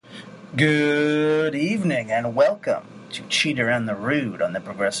Good evening and welcome to Cheater and the Rude on the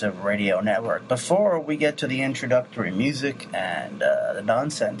Progressive Radio Network. Before we get to the introductory music and the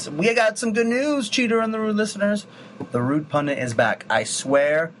nonsense, we got some good news, Cheater and the Rude listeners. The Rude Pundit is back. I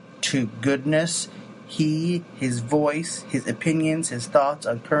swear to goodness, his voice, his opinions, his thoughts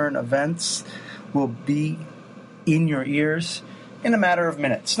on current events will be in your ears in a matter of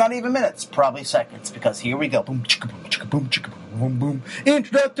minutes. Not even minutes, probably seconds, because here we go. Boom, chicka, boom, chicka, boom, chicka, boom, boom, boom.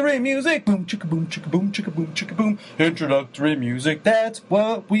 Introductory music. Boom, chicka, boom, chicka, boom, chicka, boom, chicka, boom. Introductory music. That's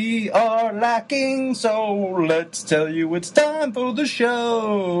what we are lacking. So let's tell you it's time for the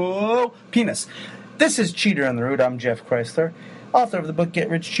show. Penis. This is Cheater and the Rude. I'm Jeff Chrysler, author of the book Get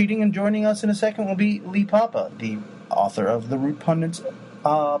Rich Cheating, and joining us in a second will be Lee Papa, the author of the Rude Pundit's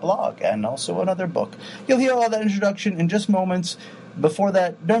blog, and also another book. You'll hear all that introduction in just moments. Before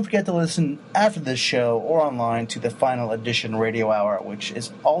that, don't forget to listen after this show or online to the Final Edition Radio Hour, which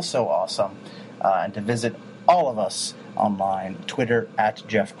is also awesome, and to visit all of us online, Twitter at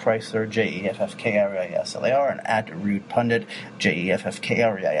Jeff Chrysler, JEFFKREISLAR, and at Rude Pundit,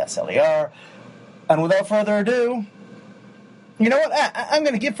 JEFFKREISLAR. And without further ado, you know what? I'm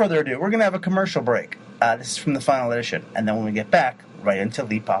going to give further ado. We're going to have a commercial break. This is from the Final Edition, and then when we get back, right into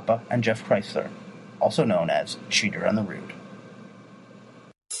Lee Papa and Jeff Chrysler, also known as Cheater and the Rude.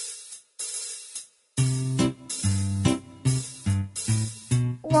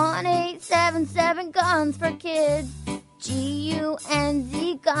 1-877 Guns for Kids.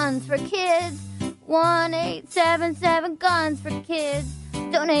 G-U-N-Z Guns for Kids. 1-877 Guns for Kids.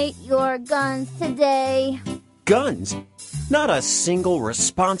 Donate your guns today. Guns? Not a single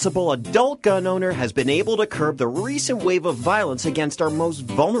responsible adult gun owner has been able to curb the recent wave of violence against our most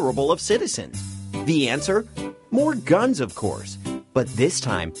vulnerable of citizens. The answer? More guns, of course. But this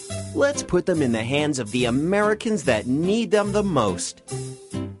time, let's put them in the hands of the Americans that need them the most.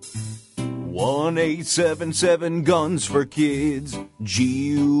 1-877 Guns for Kids.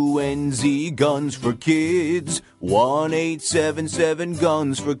 G-U-N-Z Guns for Kids. 1-877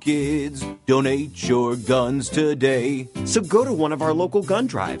 Guns for Kids. Donate your guns today. So go to one of our local gun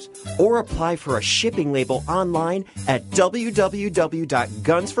drives or apply for a shipping label online at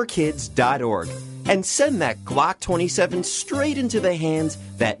www.gunsforkids.org and send that Glock 27 straight into the hands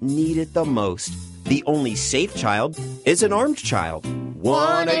that need it the most. The only safe child is an armed child.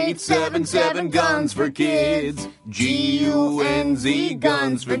 1-877 Guns for Kids. G-U-N-Z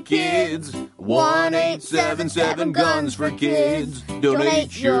Guns for Kids. 1-877 Guns for Kids.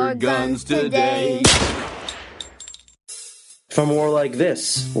 Donate your guns today. For more like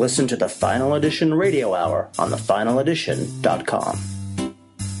this, listen to the Final Edition Radio Hour on thefinaledition.com.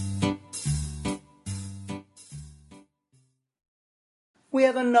 We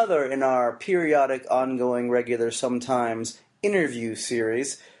have another in our periodic, ongoing, regular, sometimes interview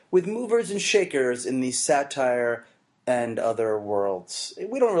series with movers and shakers in the satire and other worlds.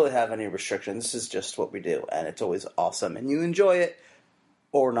 We don't really have any restrictions. This is just what we do, and it's always awesome. And you enjoy it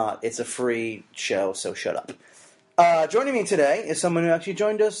or not. It's a free show, so shut up. Joining me today is someone who actually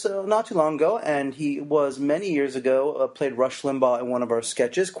joined us not too long ago, and he was many years ago, played Rush Limbaugh in one of our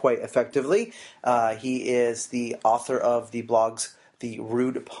sketches quite effectively. He is the author of the blogs The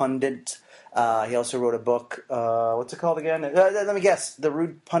Rude Pundit. He also wrote a book. What's it called again? Let me guess. The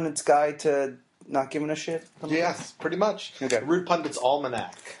Rude Pundit's Guide to Not Giving a Shit? Yes, pretty much. Okay. The Rude Pundit's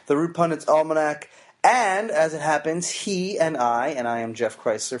Almanac. The Rude Pundit's Almanac. And, as it happens, he and I am Jeff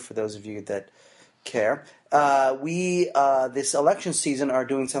Chrysler, for those of you that care, we, this election season, are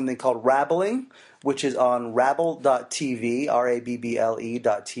doing something called Rabbling, which is on rabble.tv,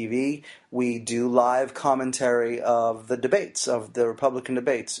 R-A-B-B-L-E.tv. We do live commentary of the debates, of the Republican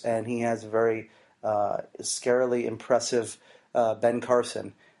debates, and he has a very scarily impressive Ben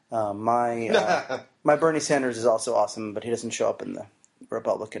Carson. My Bernie Sanders is also awesome, but he doesn't show up in the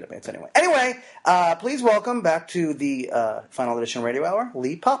Republican debates anyway. Anyway, please welcome back to the Final Edition Radio Hour,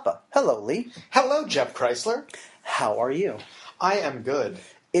 Lee Papa. Hello, Lee. Hello, Jeff Chrysler. How are you? I am good.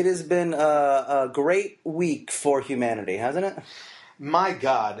 It has been a great week for humanity, hasn't it? My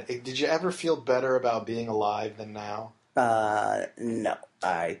God, did you ever feel better about being alive than now? No,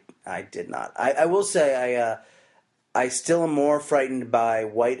 I did not. I will say I still am more frightened by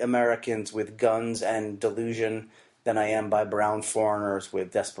white Americans with guns and delusion than I am by brown foreigners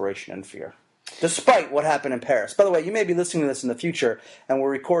with desperation and fear. Despite what happened in Paris. By the way, you may be listening to this in the future, and we're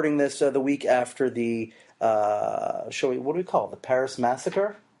recording this the week after the, what do we call it? The Paris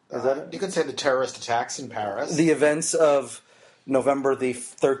Massacre? Is that it? You could say the terrorist attacks in Paris. The events of November the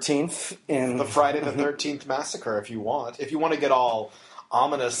 13th in... The Friday the 13th massacre, if you want. If you want to get all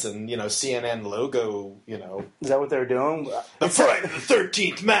ominous and, CNN logo, Is that what they're doing? the Friday the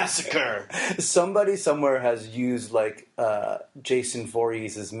 13th massacre. Somebody somewhere has used Jason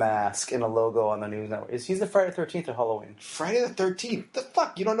Voorhees' mask in a logo on the news network. Is he the Friday the 13th or Halloween? Friday the 13th? The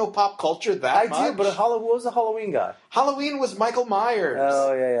fuck? You don't know pop culture that I much? do, but who was the Halloween guy? Halloween was Michael Myers.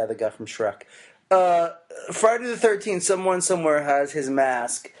 Oh, yeah, the guy from Shrek. Friday the 13th, someone somewhere has his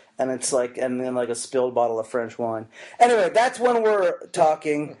mask, and it's and then a spilled bottle of French wine. Anyway, that's when we're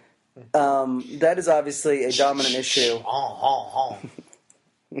talking. That is obviously a dominant issue.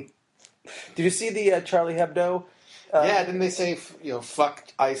 Did you see the Charlie Hebdo? Yeah, didn't they say, fuck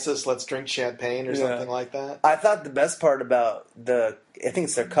ISIS, let's drink champagne or something like that? I thought the best part about I think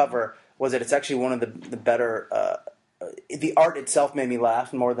it's their cover, was that it's actually one of the better... the art itself made me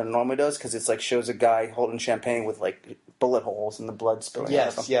laugh more than it normally does, because it's shows a guy holding champagne with bullet holes and the blood spilling out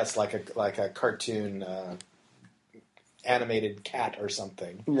of him. Yes, like a cartoon animated cat or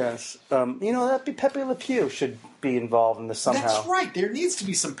something. Yes. That'd be Pepe Le Pew should be involved in this somehow. That's right. There needs to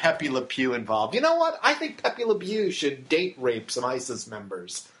be some Pepe Le Pew involved. You know what? I think Pepe Le Pew should date rape some ISIS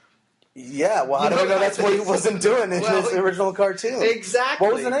members. Yeah, well, how do we know that's what he wasn't doing in his original cartoon? Exactly.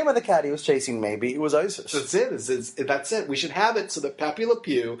 What was the name of the cat he was chasing? Maybe it was ISIS. That's it. That's it. We should have it so that Pepe Le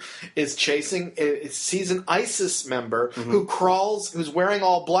Pew is sees an ISIS member who's wearing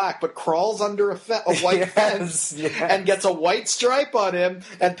all black, but crawls under a white fence and gets a white stripe on him,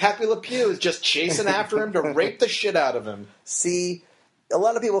 and Pepe Le Pew is just chasing after him to rape the shit out of him. See, a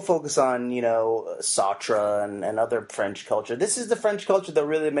lot of people focus on, Sartre and other French culture. This is the French culture that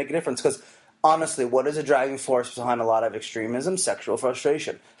really make a difference, because honestly, what is a driving force behind a lot of extremism? Sexual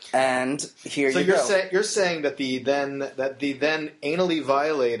frustration. And here you go. So you're saying that the then anally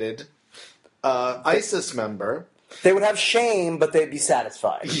violated ISIS member... They would have shame, but they'd be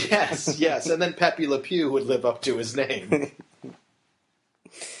satisfied. Yes, and then Pepe Le Pew would live up to his name.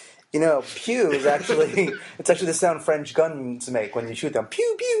 Pew is actually the sound French guns make when you shoot them.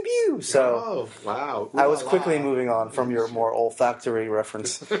 Pew, pew, pew. So, wow. I was quickly moving on from your more olfactory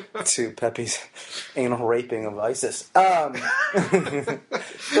reference to Pepe's anal raping of ISIS. So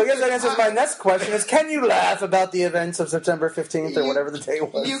I guess that answers my next question is, can you laugh about the events of September 15th or whatever the day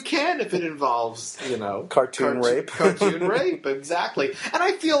was? You can if it involves, cartoon rape. Cartoon rape, exactly. And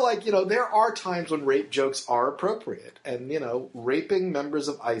I feel like, there are times when rape jokes are appropriate. And, raping members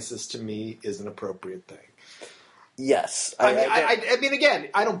of ISIS to me is an appropriate thing. Yes. I mean, again,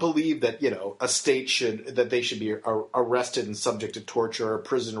 I don't believe that, a state should be arrested and subject to torture or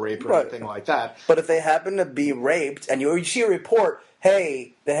prison rape or anything like that. But if they happen to be raped and you see a report,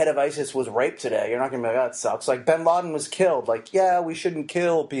 hey, the head of ISIS was raped today, you're not going to be like, oh, that sucks. Bin Laden was killed. We shouldn't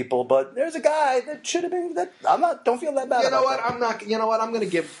kill people, but there's a guy that should have been, don't feel that bad about that. I'm going to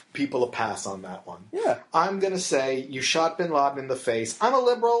give people a pass on that one. Yeah. I'm going to say, you shot Bin Laden in the face. I'm a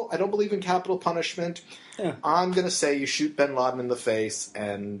liberal. I don't believe in capital punishment. Yeah. I'm going to say you shoot Bin Laden in the face,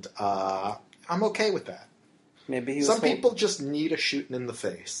 and I'm okay with that. Maybe some people just need a shooting in the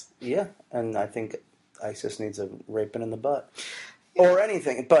face. Yeah, and I think ISIS needs a raping in the butt. Or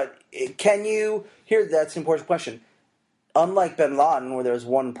anything. But can you... that's an important question. Unlike Bin Laden, where there's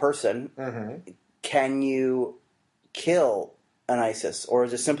one person, can you kill an ISIS? Or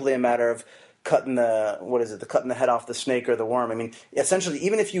is it simply a matter of cutting the head off the snake or the worm? I mean, essentially,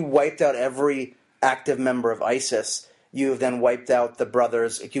 even if you wiped out every active member of ISIS, you've then wiped out the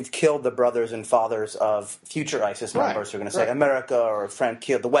brothers. You've killed the brothers and fathers of future ISIS members who are going to say, America or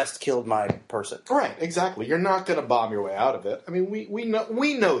the West killed my person. Right, exactly. You're not going to bomb your way out of it. I mean, we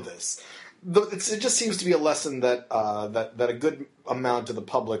know this. It just seems to be a lesson that a good amount of the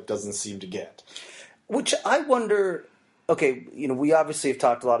public doesn't seem to get. Which I wonder. Okay, we obviously have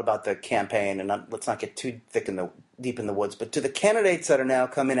talked a lot about the campaign, and let's not get too deep in the woods. But to the candidates that are now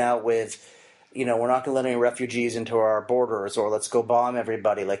coming out with, we're not going to let any refugees into our borders, or let's go bomb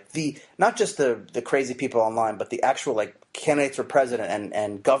everybody. Not just the crazy people online, but the actual candidates for president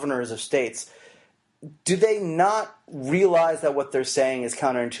and governors of states. Do they not realize that what they're saying is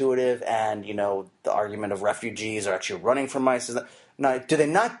counterintuitive, and the argument of refugees are actually running from ISIS? Now, do they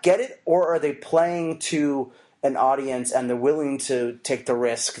not get it, or are they playing to an audience and they're willing to take the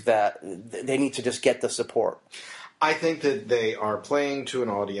risk that they need to just get the support? I think that they are playing to an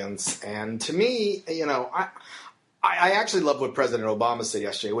audience, and to me, I actually love what President Obama said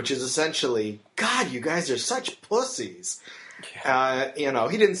yesterday, which is essentially, God, you guys are such pussies. Yeah.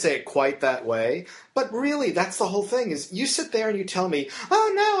 He didn't say it quite that way, but really, that's the whole thing, is you sit there and you tell me,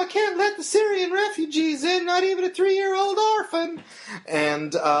 oh no, I can't let the Syrian refugees in, not even a 3-year-old orphan.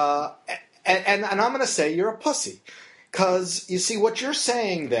 And I'm going to say you're a pussy. Because, you see, what you're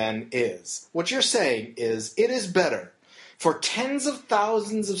saying is, it is better for tens of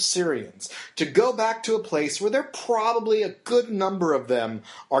thousands of Syrians to go back to a place where there probably a good number of them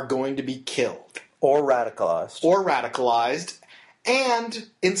are going to be killed. Or radicalized. And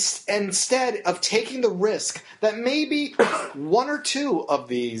instead of taking the risk that maybe one or two of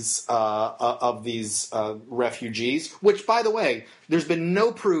these refugees, which, by the way, there's been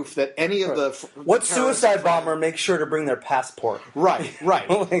no proof that any of the what suicide bomber makes sure to bring their passport? Right.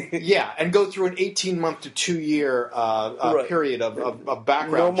 Yeah, and go through an 18-month to 2-year period of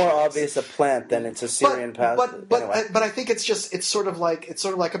background. No more checks. obvious a plant than it's a Syrian passport. But I think it's sort of like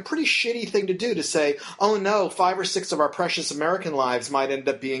a pretty shitty thing to do, to say, oh no, 5 or 6 of our precious American lives might end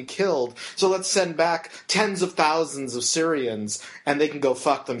up being killed, so let's send back tens of thousands of Syrians and they can go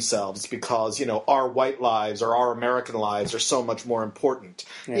fuck themselves because, our white lives or our American lives are so much more important.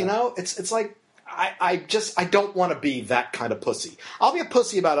 Yeah. It's like I don't want to be that kind of pussy. I'll be a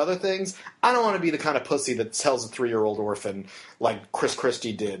pussy about other things. I don't want to be the kind of pussy that tells a 3-year-old orphan like Chris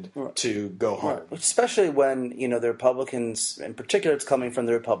Christie did to go home. Especially when, the Republicans, in particular it's coming from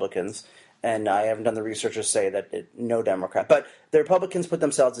the Republicans, and I haven't done the research to say that no Democrat, but the Republicans put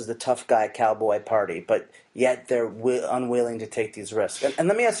themselves as the tough guy cowboy party, but yet they're unwilling to take these risks. And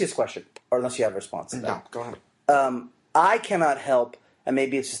let me ask you this question, or unless you have a response to that. No, go ahead. I cannot help, and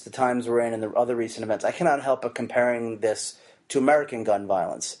maybe it's just the times we're in and the other recent events, I cannot help but comparing this to American gun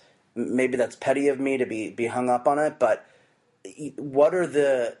violence. Maybe that's petty of me to be hung up on it, but what are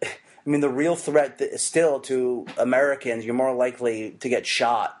the real threat still to Americans? You're more likely to get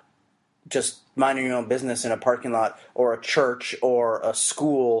shot just minding your own business in a parking lot or a church or a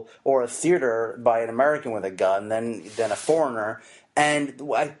school or a theater by an American with a gun than a foreigner. And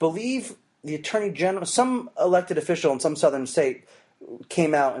I believe the Attorney General, some elected official in some southern state,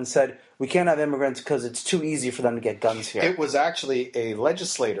 came out and said, we can't have immigrants because it's too easy for them to get guns here. It was actually a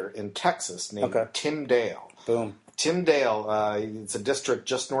legislator in Texas named Tim Dale. Boom. Tim Dale, it's a district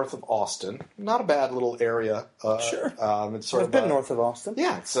just north of Austin. Not a bad little area. Sure. It's sort I've been north of Austin.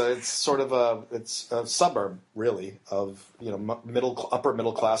 Yeah, it's sort of a suburb, really, of upper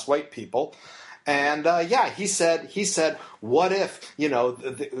middle class white people. And he said, what if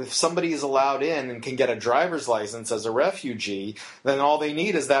if somebody is allowed in and can get a driver's license as a refugee, then all they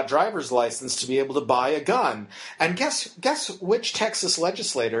need is that driver's license to be able to buy a gun. And guess which Texas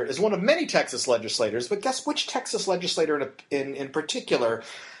legislator is one of many Texas legislators, but guess which Texas legislator in particular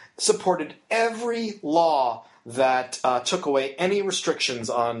supported every law that took away any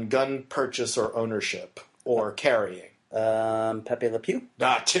restrictions on gun purchase or ownership or carrying. Pepe Le Pew?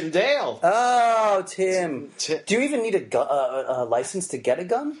 Tim Dale. Oh, Tim. Do you even need a license to get a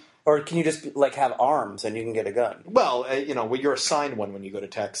gun? Or can you just have arms and you can get a gun? Well, you're assigned one when you go to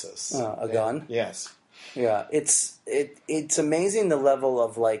Texas. A gun? Yes. Yeah, it's amazing the level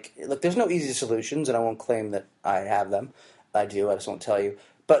of there's no easy solutions, and I won't claim that I have them. I do, I just won't tell you.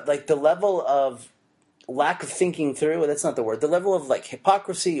 But the level of lack of thinking through, that's not the word, the level of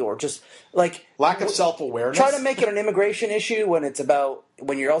hypocrisy or just lack of self-awareness. Try to make it an immigration issue when it's about,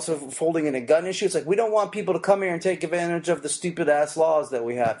 when you're also folding in a gun issue. It's we don't want people to come here and take advantage of the stupid ass laws that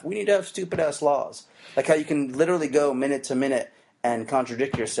we have. We need to have stupid ass laws. Like how you can literally go minute to minute and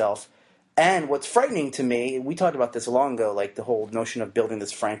contradict yourself. And what's frightening to me, we talked about this long ago, the whole notion of building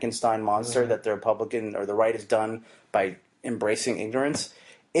this Frankenstein monster that the Republican or the right has done by embracing ignorance,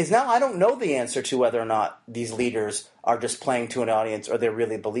 is now I don't know the answer to whether or not these leaders are just playing to an audience or they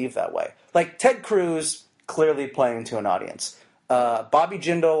really believe that way. Ted Cruz, clearly playing to an audience. Bobby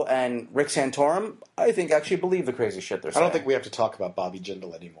Jindal and Rick Santorum, I think, actually believe the crazy shit they're saying. I don't think we have to talk about Bobby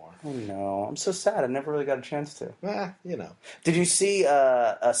Jindal anymore. Oh, no. I'm so sad. I never really got a chance to. Did you see,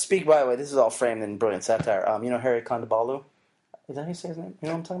 speak, by the way, this is all framed in brilliant satire. Harry Kondobalu? Is that how you say his name? You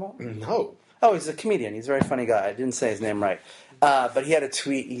know what I'm talking about? No. Oh, he's a comedian. He's a very funny guy. I didn't say his name right. But he had a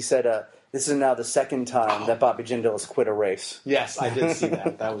tweet. He said, this is now the second time that Bobby Jindal has quit a race. Yes, I did see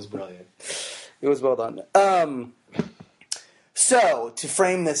that. That was brilliant. It was well done. So, to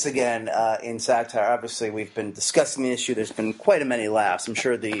frame this again in satire, obviously we've been discussing the issue. There's been quite a many laughs. I'm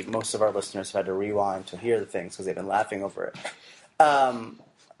sure most of our listeners have had to rewind to hear the things because they've been laughing over it.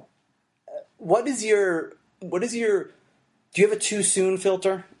 What is your... Do you have a too soon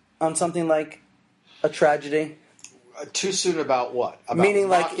filter on something like a tragedy? Too soon about what? About meaning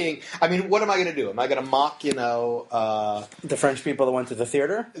mocking, what am I going to do? Am I going to mock, the French people that went to the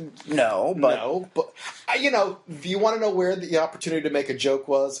theater? No, but if you want to know where the opportunity to make a joke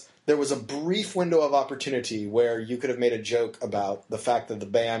was, there was a brief window of opportunity where you could have made a joke about the fact that the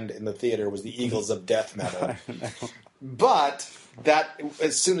band in the theater was the Eagles of death metal. But that,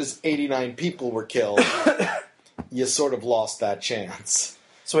 as soon as 89 people were killed, you sort of lost that chance.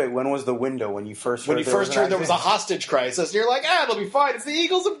 So wait, when was the window when you first heard When you first heard there was a hostage crisis, you're like, it'll be fine. It's the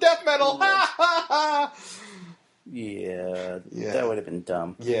Eagles of death metal. Ha ha ha. Yeah, that would have been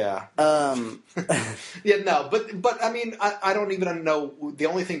dumb. Yeah. Yeah, no, but I mean, I don't even know. The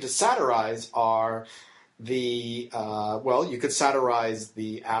only thing to satirize are the you could satirize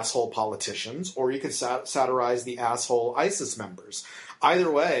the asshole politicians, or you could satirize the asshole ISIS members.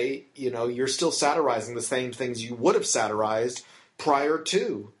 Either way, you're still satirizing the same things you would have satirized prior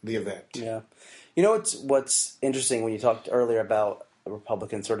to the event. Yeah. What's interesting when you talked earlier about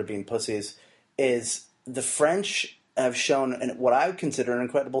Republicans sort of being pussies is the French have shown what I would consider an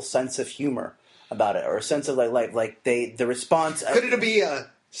incredible sense of humor about it, or a sense of the response. Could it be a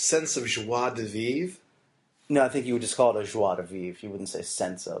sense of joie de vivre? No, I think you would just call it a joie de vivre. You wouldn't say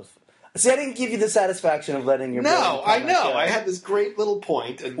sense of. See, I didn't give you the satisfaction of letting your. No, I know. I had this great little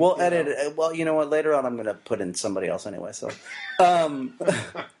point. And, we'll edit it. Well, you know what? Later on, I'm going to put in somebody else anyway. So, you know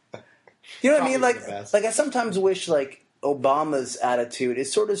what I mean? Like I sometimes wish Obama's attitude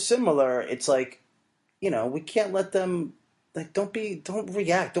is sort of similar. It's like, we can't let them. Don't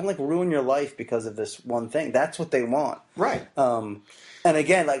react. Don't ruin your life because of this one thing. That's what they want, right? And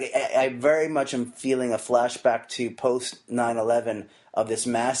again, I very much am feeling a flashback to post 9/11. Of this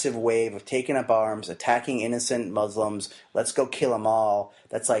massive wave of taking up arms, attacking innocent Muslims, let's go kill them all.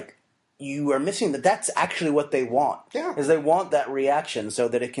 That's you are missing that. That's actually what they want. Yeah. Is they want that reaction so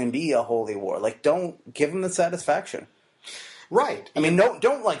that it can be a holy war. Don't give them the satisfaction. Right. I mean,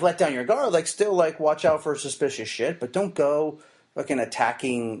 don't let down your guard. Still watch out for suspicious shit, but don't go fucking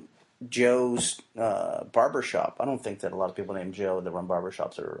attacking Joe's barbershop. I don't think that a lot of people named Joe that run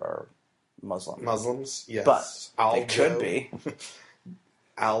barbershops are Muslim. Muslims, yes. But they could be.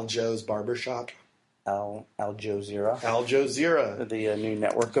 Al Joe's Barbershop. Al Jazeera. Al Jazeera. The new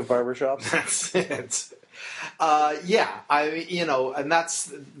network of barbershops. That's it. And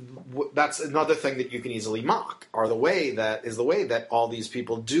that's another thing that you can easily mock, or the way that all these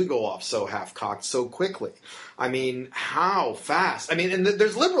people do go off so half-cocked so quickly. I mean, how fast? I mean, and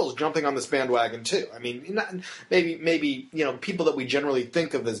there's liberals jumping on this bandwagon too. I mean, maybe people that we generally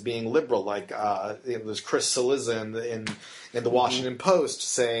think of as being liberal, there's Chris Cillizza in the Washington Post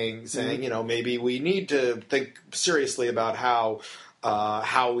saying maybe we need to think seriously about how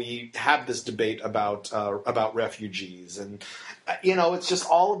we have this debate about refugees, and it's just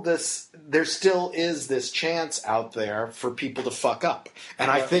all of this. There still is this chance out there for people to fuck up, and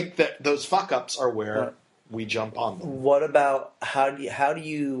I think that those fuck ups are where we jump on them. What about how do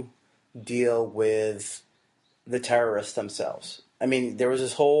you deal with the terrorists themselves? I mean, there was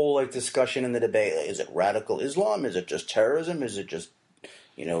this whole discussion in the debate: is it radical Islam? Is it just terrorism? Is it just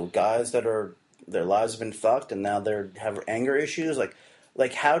guys that are their lives have been fucked and now they have anger issues?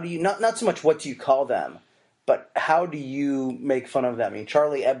 How do you not so much what do you call them, but how do you make fun of them? I mean,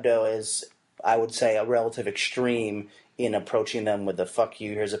 Charlie Hebdo is, I would say, a relative extreme in approaching them with the "fuck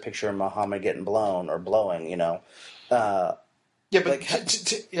you." Here's a picture of Muhammad getting blown or blowing. Yeah, but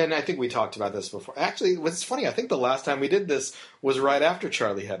and I think we talked about this before. Actually, what's funny, I think the last time we did this was right after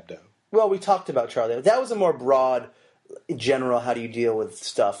Charlie Hebdo. Well, we talked about Charlie. That was a more broad, general, how do you deal with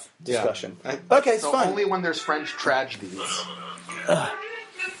stuff discussion. Yeah. Okay, it's so fine. Only when there's French tragedies.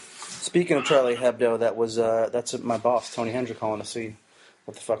 Speaking of Charlie Hebdo, that's my boss, Tony Hendrick, calling to see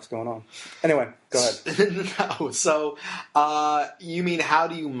what the fuck's going on. Anyway, go ahead. No, so you mean how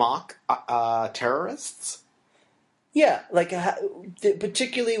do you mock terrorists? Yeah,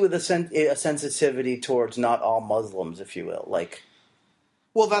 particularly with a sensitivity towards not all Muslims, if you will.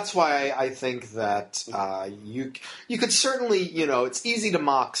 Well, that's why I think that you could certainly, it's easy to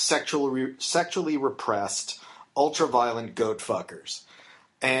mock sexually repressed, ultra-violent goat fuckers.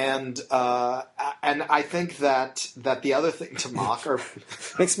 And I think that the other thing to mock are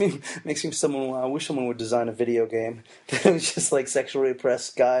makes me I wish someone would design a video game that was just sexually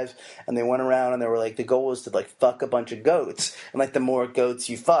repressed guys, and they went around and they were the goal was to fuck a bunch of goats, and the more goats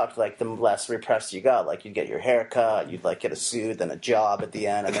you fucked, the less repressed you got. You'd get your hair cut, you'd get a suit, then a job at the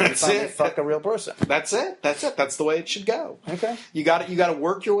end, and then you finally fuck a real person. That's it. That's the way it should go. Okay. You got to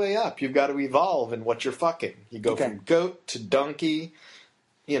work your way up. You've got to evolve in what you're fucking. You go from goat to donkey.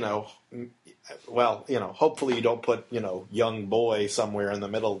 Hopefully you don't put, young boy somewhere in the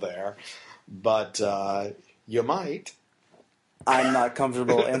middle there, but you might. I'm not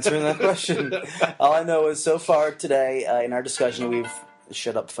comfortable answering that question. All I know is so far today in our discussion we've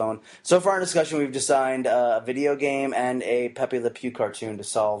shut up the phone. So far in discussion we've designed a video game and a Pepe Le Pew cartoon to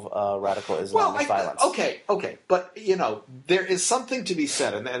solve radical Islamic violence. Okay, but there is something to be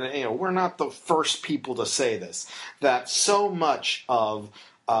said, and we're not the first people to say this, that so much of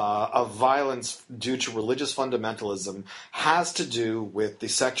of violence due to religious fundamentalism has to do with the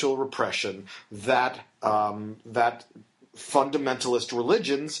sexual repression that fundamentalist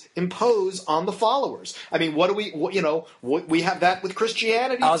religions impose on the followers. I mean, we have that with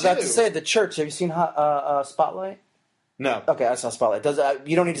Christianity. I was about too. to say the church. Have you seen Spotlight? No. Okay, I saw Spotlight.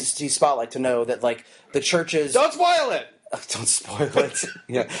 You don't need to see Spotlight to know that, like, the churches. Don't spoil it. Don't spoil it.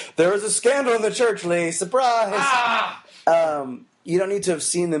 Yeah, there was a scandal in the church, Lee. Surprise. You don't need to have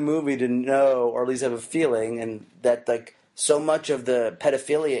seen the movie to know, or at least have a feeling, and that, like, so much of the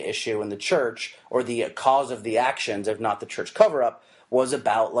pedophilia issue in the church, or the cause of the actions, if not the church cover-up, was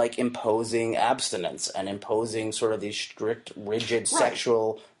about, like, imposing abstinence and imposing sort of these strict, rigid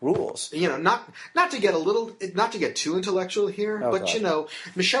sexual rules. You know, not to get too intellectual here, but God. You know,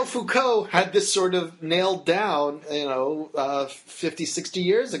 Michel Foucault had this sort of nailed down, 50, 60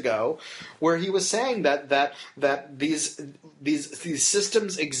 years ago, where he was saying that these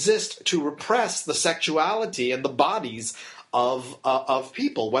systems exist to repress the sexuality and the bodies of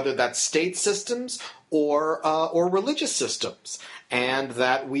people, whether that's state systems or religious systems, and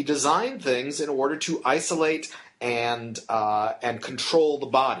that we design things in order to isolate and control the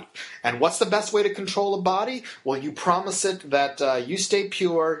body. And what's the best way to control a body? Well, you promise it that you stay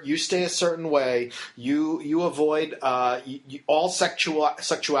pure, you stay a certain way, you avoid all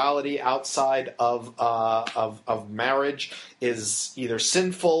sexuality outside of marriage is either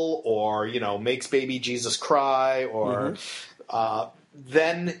sinful or makes baby Jesus cry or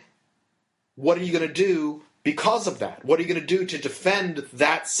then what are you going to do because of that? What are you going to do to defend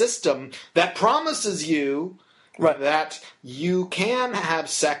that system that promises you that you can have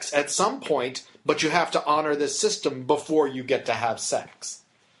sex at some point, but you have to honor this system before you get to have sex?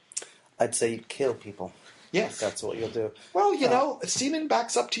 I'd say you kill people. Yes. That's what you'll do. Well, semen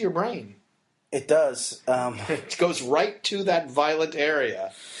backs up to your brain. It does. It goes right to that violent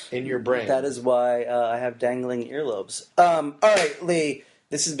area in your brain. That is why I have dangling earlobes. All right, Lee.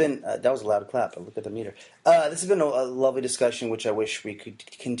 This has been, that was a loud clap, look at the meter. This has been a lovely discussion, which I wish we could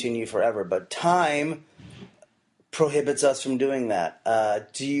continue forever, but time prohibits us from doing that.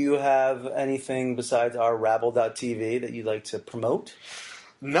 Do you have anything besides our Rabble.tv that you'd like to promote?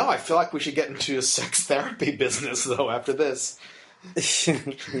 No, I feel like we should get into a sex therapy business, though, after this.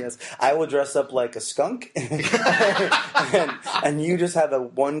 Yes, I will dress up like a skunk, and you just have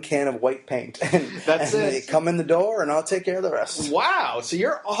one can of white paint. That's it. Come in the door, and I'll take care of the rest. Wow! So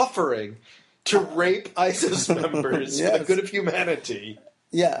you're offering to rape ISIS members for the good of humanity?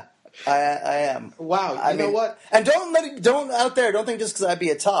 Yeah, I am. Wow! You know what? And don't think just because I'd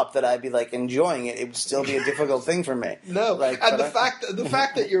be a top that I'd be like enjoying it. It would still be a difficult thing for me. No, and the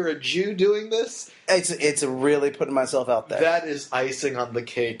fact that you're a Jew doing this. It's really putting myself out there. That is icing on the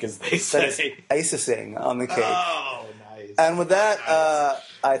cake, as they say. Icing on the cake. Oh, nice. And with that,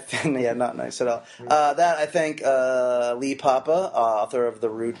 I think, not nice at all. I thank Lee Papa, author of the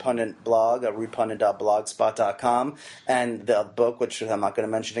Rude Pundit blog, rudepundit.blogspot.com, and the book, which I'm not going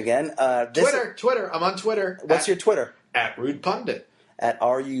to mention again. Twitter. I'm on Twitter. What's your Twitter? At Rude Pundit. At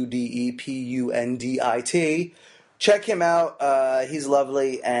RUDEPUNDIT. Check him out. He's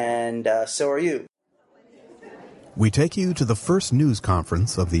lovely, and so are you. We take you to the first news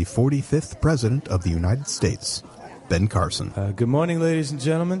conference of the 45th President of the United States, Ben Carson. Good morning, ladies and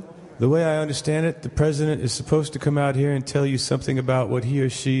gentlemen. The way I understand it, the President is supposed to come out here and tell you something about what he or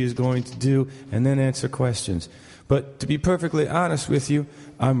she is going to do and then answer questions. But to be perfectly honest with you,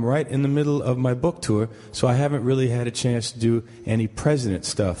 I'm right in the middle of my book tour, so I haven't really had a chance to do any President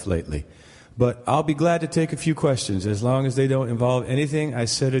stuff lately. But I'll be glad to take a few questions, as long as they don't involve anything I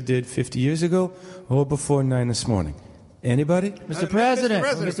said or did 50 years ago or before 9 this morning. Anybody? Mr. President.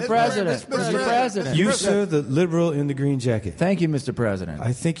 Mr. President. You, sir, the liberal in the green jacket. Thank you, Mr. President.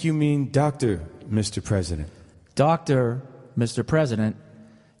 I think you mean Dr. Mr. President. Dr. Mr. President.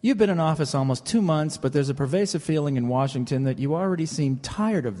 You've been in office almost 2 months, but there's a pervasive feeling in Washington that you already seem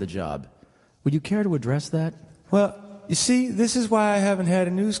tired of the job. Would you care to address that? Well, you see, this is why I haven't had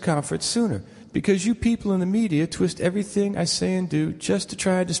a news conference sooner. Because you people in the media twist everything I say and do just to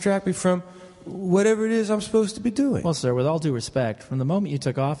try and distract me from whatever it is I'm supposed to be doing. Well, sir, with all due respect, from the moment you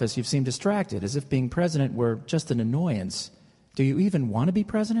took office, you've seemed distracted, as if being president were just an annoyance. Do you even want to be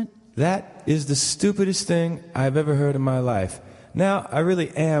president? That is the stupidest thing I've ever heard in my life. Now, I really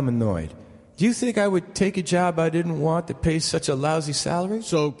am annoyed. Do you think I would take a job I didn't want that pays such a lousy salary?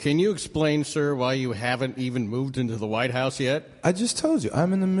 So, can you explain, sir, why you haven't even moved into the White House yet? I just told you,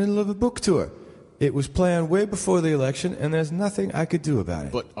 I'm in the middle of a book tour. It was planned way before the election, and there's nothing I could do about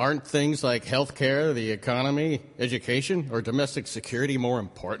it. But aren't things like health care, the economy, education, or domestic security more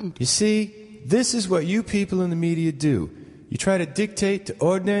important? You see, this is what you people in the media do. You try to dictate to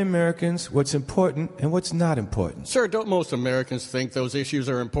ordinary Americans what's important and what's not important. Sir, don't most Americans think those issues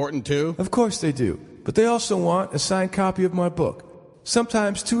are important too? Of course they do. But they also want a signed copy of my book.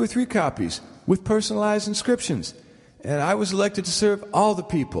 Sometimes 2 or 3 copies with personalized inscriptions. And I was elected to serve all the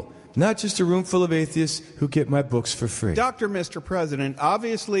people, not just a room full of atheists who get my books for free. Mr. President,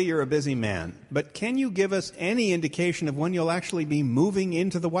 obviously you're a busy man, but can you give us any indication of when you'll actually be moving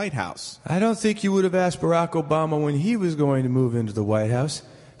into the White House? I don't think you would have asked Barack Obama when he was going to move into the White House.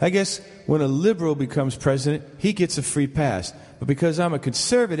 I guess when a liberal becomes president, he gets a free pass. But because I'm a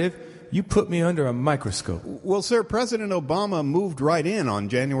conservative, you put me under a microscope. Well, sir, President Obama moved right in on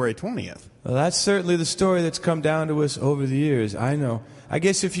January 20th. Well, that's certainly the story that's come down to us over the years, I know. I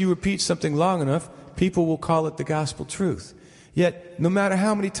guess if you repeat something long enough, people will call it the gospel truth. Yet, no matter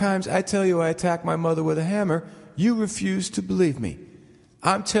how many times I tell you I attacked my mother with a hammer, you refuse to believe me.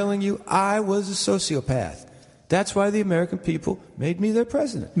 I'm telling you I was a sociopath. That's why the American people made me their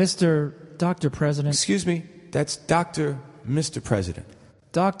president. Dr. President. Excuse me, that's Dr. Mr. President.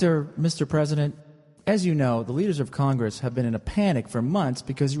 Mr. President, as you know, the leaders of Congress have been in a panic for months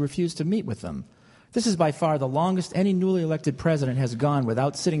because you refused to meet with them. This is by far the longest any newly elected president has gone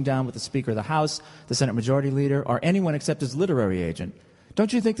without sitting down with the Speaker of the House, the Senate Majority Leader, or anyone except his literary agent.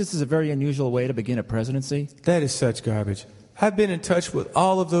 Don't you think this is a very unusual way to begin a presidency? That is such garbage. I've been in touch with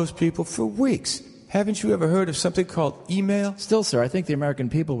all of those people for weeks. Haven't you ever heard of something called email? Still, sir, I think the American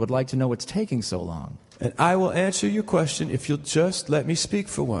people would like to know what's taking so long. And I will answer your question if you'll just let me speak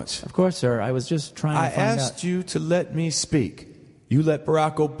for once. Of course, sir. I was just trying to find out. I asked you to let me speak. You let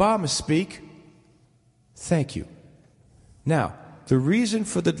Barack Obama speak. Thank you. Now, the reason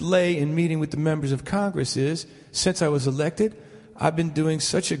for the delay in meeting with the members of Congress is, since I was elected, I've been doing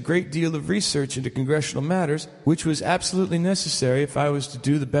such a great deal of research into congressional matters, which was absolutely necessary if I was to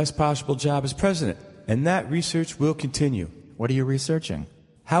do the best possible job as president. And that research will continue. What are you researching?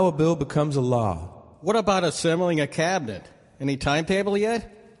 How a bill becomes a law. What about assembling a cabinet? Any timetable yet?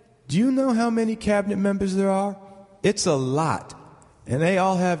 Do you know how many cabinet members there are? It's a lot. And they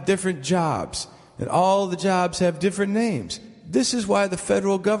all have different jobs. And all the jobs have different names. This is why the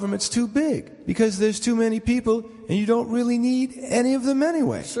federal government's too big. Because there's too many people, and you don't really need any of them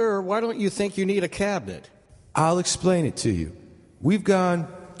anyway. Sir, why don't you think you need a cabinet? I'll explain it to you. We've gone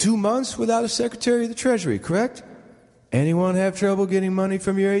 2 months without a Secretary of the Treasury, correct? Anyone have trouble getting money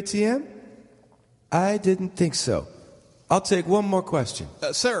from your ATM? I didn't think so. I'll take one more question.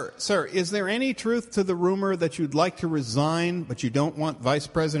 Sir, is there any truth to the rumor that you'd like to resign, but you don't want Vice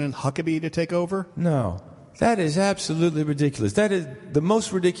President Huckabee to take over? No. That is absolutely ridiculous. That is the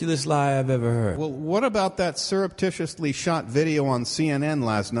most ridiculous lie I've ever heard. Well, what about that surreptitiously shot video on CNN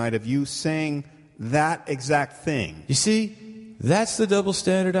last night of you saying that exact thing? You see, that's the double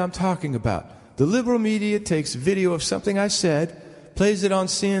standard I'm talking about. The liberal media takes video of something I said, plays it on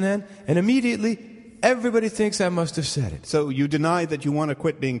CNN, and immediately everybody thinks I must have said it. So you deny that you want to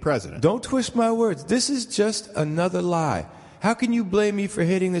quit being president? Don't twist my words. This is just another lie. How can you blame me for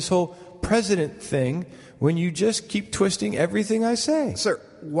hating this whole president thing when you just keep twisting everything I say? Sir,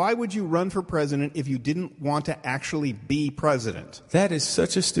 why would you run for president if you didn't want to actually be president? That is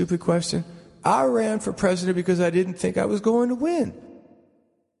such a stupid question. I ran for president because I didn't think I was going to win.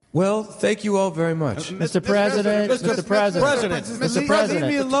 Well, thank you all very much. Mr. President, Mr. President, Leave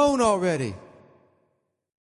me alone already.